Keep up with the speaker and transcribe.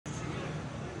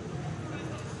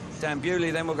Dan Bewley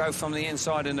then will go from the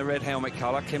inside in the red helmet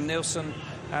colour. Kim Nielsen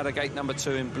out of gate number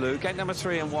 2 in blue. Gate number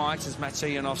 3 in white is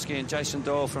Maciej Janowski and Jason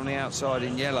Doyle from the outside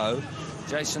in yellow.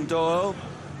 Jason Doyle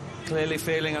clearly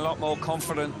feeling a lot more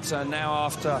confident now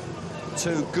after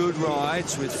 2 good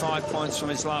rides with 5 points from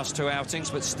his last 2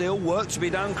 outings, but still work to be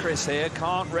done, Chris, here.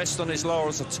 Can't rest on his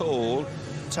laurels at all.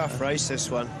 Tough race, this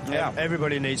one. Yeah.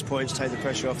 Everybody needs points to take the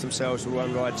pressure off themselves with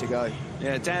 1 ride to go.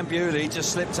 Yeah, Dan Bewley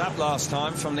just slipped up last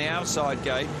time from the outside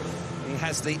gate. He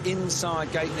has the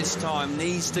inside gate this time.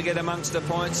 Needs to get amongst the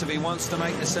points if he wants to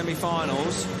make the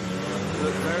semi-finals.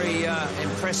 Looked very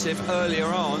impressive earlier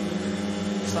on.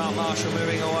 Start marshal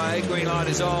moving away, green light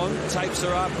is on, tapes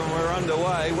are up and we're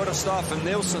underway. What a start from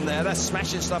Nielsen there, that's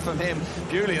smashing stuff from him.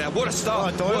 Bewley now, what a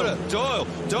start. Oh,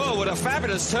 Doyle, what a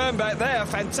fabulous turn back there,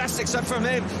 fantastic stuff from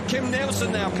him. Kim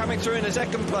Nielsen now coming through in the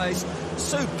 2nd place.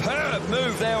 Superb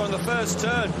move there on the first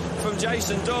turn from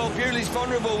Jason Doyle. Bewley's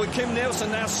vulnerable with Kim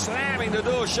Nielsen now slamming the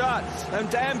door shut. And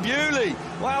Dan Bewley,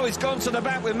 wow, he's gone to the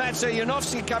back with Maciej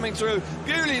Janowski coming through.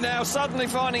 Bewley now suddenly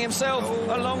finding himself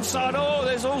alongside,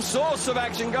 there's all sorts of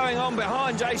action going on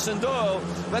behind Jason Doyle,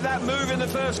 but that move in the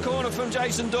first corner from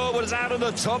Jason Doyle was out of the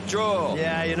top draw.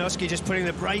 Yeah, Janowski just putting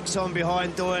the brakes on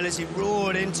behind Doyle as he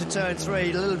roared into turn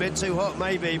 3. A little bit too hot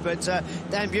maybe, but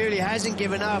Dan Bewley hasn't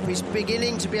given up. He's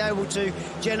beginning to be able to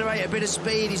generate a bit of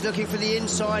speed. He's looking for the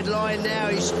inside line now.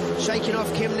 He's shaking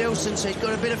off Kim Nielsen, so he's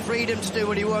got a bit of freedom to do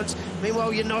what he wants.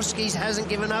 Meanwhile, Janowski hasn't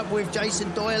given up with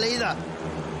Jason Doyle either.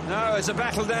 No, it's a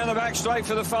battle down the back straight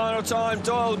for the final time.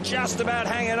 Doyle just about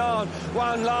hanging on.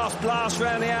 One last blast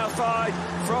round the outside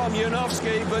from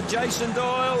Janowski, but Jason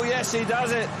Doyle, yes, he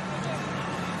does it.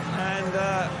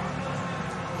 And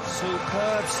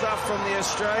superb stuff from the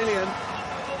Australian.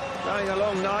 Going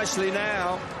along nicely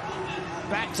now.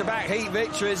 Back-to-back heat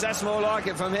victories, that's more like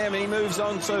it from him. He moves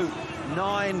on to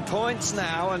 9 points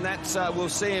now, and that will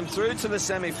see him through to the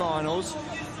semi-finals.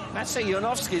 Maciej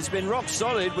Janowski's been rock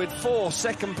solid with 4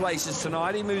 second places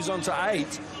tonight. He moves on to 8.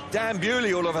 Dan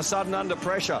Bewley all of a sudden under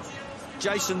pressure.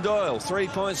 Jason Doyle, 3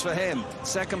 points for him.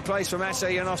 2nd place for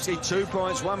Maciej Janowski, 2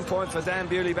 points, 1 point for Dan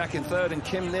Bewley back in 3rd, and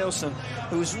Kim Nielsen,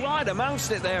 who was right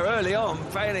amongst it there early on,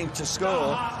 failing to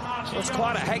score. It was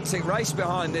quite a hectic race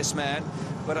behind this man,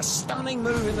 but a stunning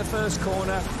move in the first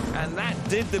corner, and that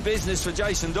did the business for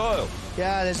Jason Doyle.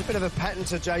 Yeah, there's a bit of a pattern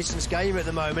to Jason's game at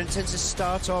the moment. He tends to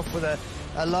start off with a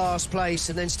last place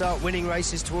and then start winning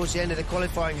races towards the end of the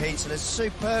qualifying heats, and it's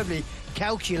superbly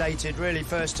calculated, really,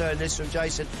 first turn this from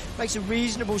Jason. Makes a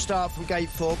reasonable start from gate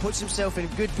 4, puts himself in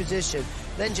a good position,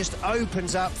 then just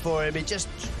opens up for him. He just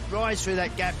rides through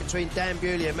that gap between Dan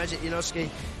Bewley and Maciej Janowski,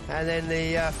 and then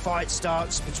the fight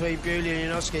starts between Bewley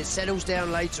and Janowski. It settles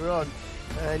down later on,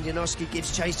 and Janowski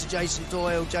gives chase to Jason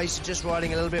Doyle. Jason just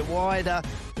riding a little bit wider.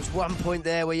 There's 1 point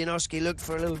there where Janowski looked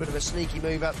for a little bit of a sneaky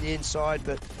move up the inside,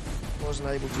 but wasn't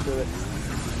able to do it.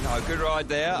 No, good ride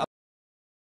there.